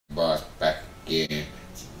again.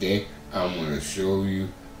 Today I'm going to show you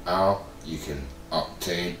how you can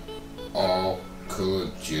obtain all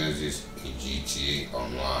colored jerseys in GTA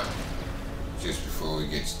Online. Just before we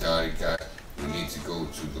get started, guys, we need to go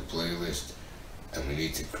to the playlist and we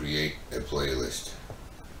need to create a playlist.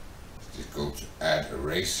 Just go to add a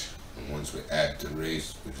race, and once we add the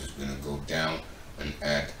race, we're just going to go down and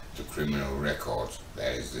add the criminal records.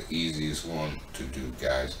 That is the easiest one to do,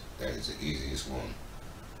 guys. That is the easiest one.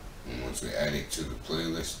 And once we add it to the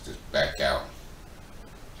playlist, just back out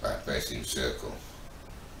by pressing circle.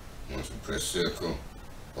 Once we press circle,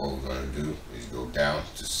 all we're going to do is go down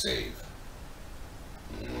to save.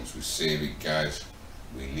 And once we save it, guys,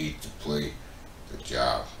 we need to play the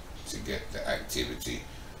job to get the activity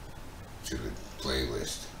to the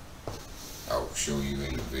playlist. I will show you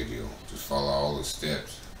in the video. Just follow all the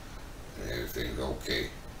steps and everything's okay.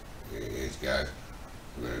 Here it is, guys.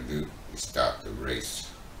 What we're going to do is start the race.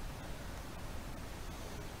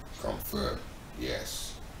 Confirm.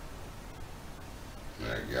 Yes.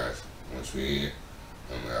 Alright, guys. Once we're here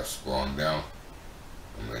and we have spawned down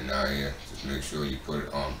and we're now here, just make sure you put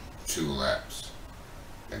it on 2 laps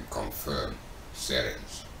and confirm.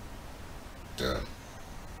 Settings. Done.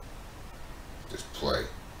 Just play.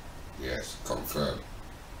 Yes, confirm.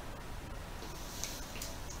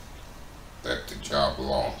 Let the job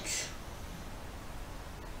launch.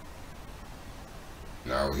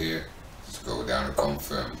 Now here, just go down and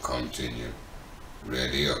confirm, continue.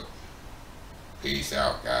 Ready up. Peace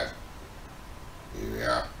out, guys. Here we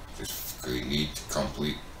are. Just we need to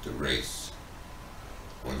complete the race.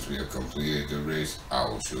 Once we have completed the race, I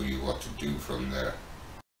will show you what to do from there.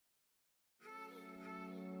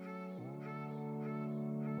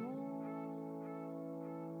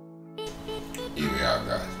 Here we are,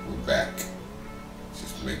 guys. We're back.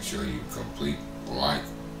 Just make sure you complete, like,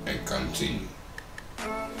 and continue.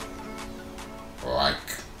 Like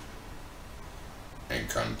and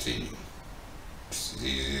continue. It's as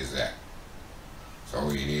easy as that. That's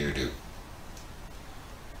all you need to do.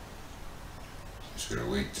 Just gonna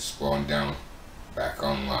wait to spawn down back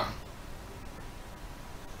online.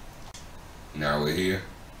 Now we're here.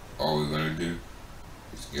 All we're gonna do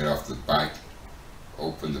is get off the bike,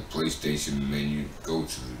 open the PlayStation menu, go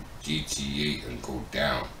to the GTA and go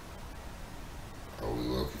down. All we're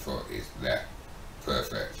looking for is that.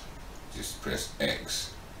 Perfect. Just press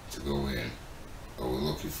X to go in. All we're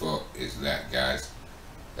looking for is that, guys.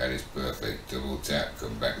 That is perfect. Double tap,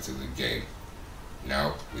 come back to the game.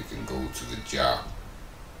 Now we can go to the job.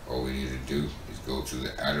 All we need to do is go to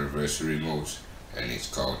the anniversary modes, and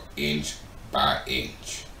it's called inch by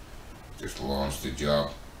inch. Just launch the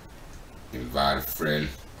job, invite a friend,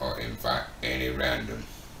 or invite any random.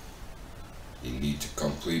 You need to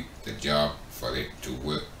complete the job for it to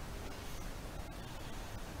work.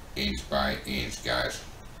 Inch by inch, guys.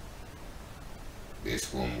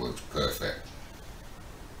 This one works perfect.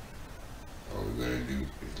 All we're gonna do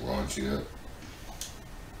is launch it up.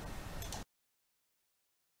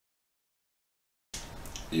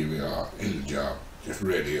 Here we are in the job, just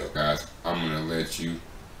ready up, guys. I'm gonna let you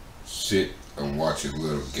sit and watch a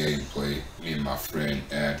little gameplay. Me and my friend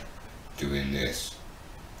Ad doing this.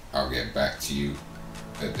 I'll get back to you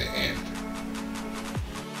at the end.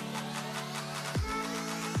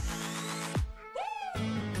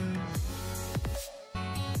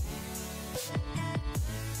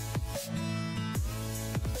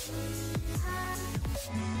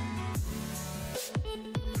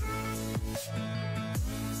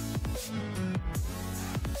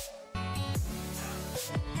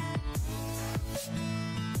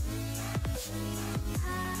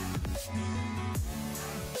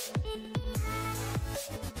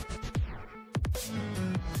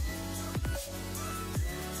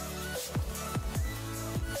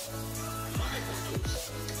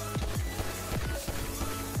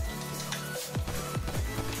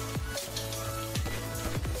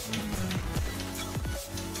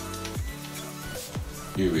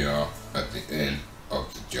 Here we are at the end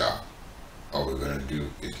of the job. All we're gonna do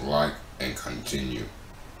is like and continue.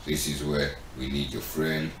 This is where we need your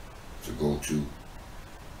friend to go to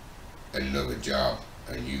another job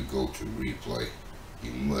and you go to replay.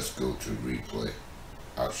 You must go to replay.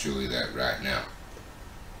 I'll show you that right now.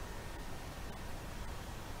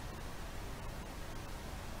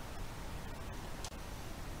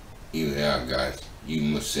 Here we are, guys. You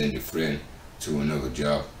must send your friend to another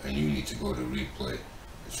job and you need to go to replay.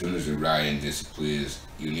 As soon as the writing disappears,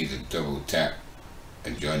 you need to double tap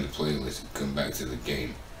and join the playlist and come back to the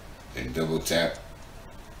game. Then double tap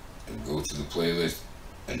and go to the playlist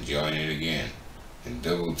and join it again. And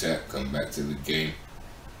double tap, come back to the game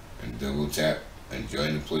and double tap and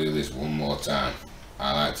join the playlist one more time.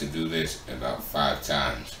 I like to do this about 5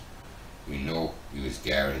 times. You know you is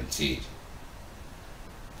guaranteed.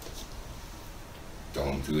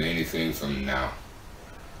 Don't do anything from now.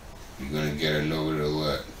 You're gonna get another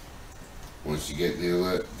alert. Once you get the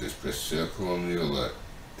alert, just press circle on the alert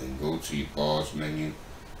and go to your pause menu,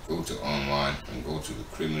 go to online and go to the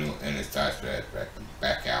criminal enterprise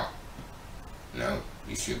back out. Now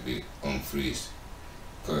you should be unfreeze.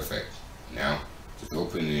 Perfect. Now just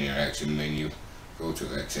open the interaction menu, go to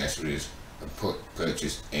accessories and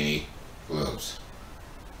purchase any gloves.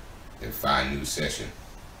 Then find new session.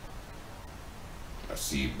 I'll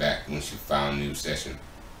see you back once you found new session.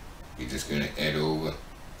 You're just gonna head over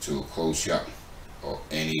to a clothes shop or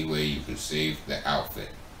any way you can save the outfit.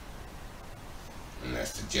 And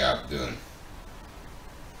that's the job done.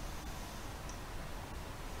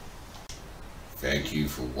 Thank you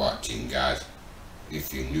for watching, guys.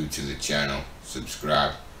 If you're new to the channel,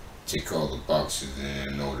 subscribe, tick all the boxes in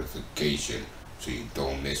the notification so you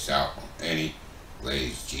don't miss out on any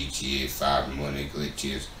latest GTA 5 money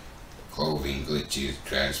glitches, clothing glitches,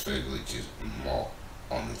 transfer glitches, and more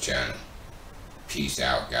on the channel. Peace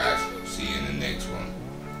out, guys. See you in the next one.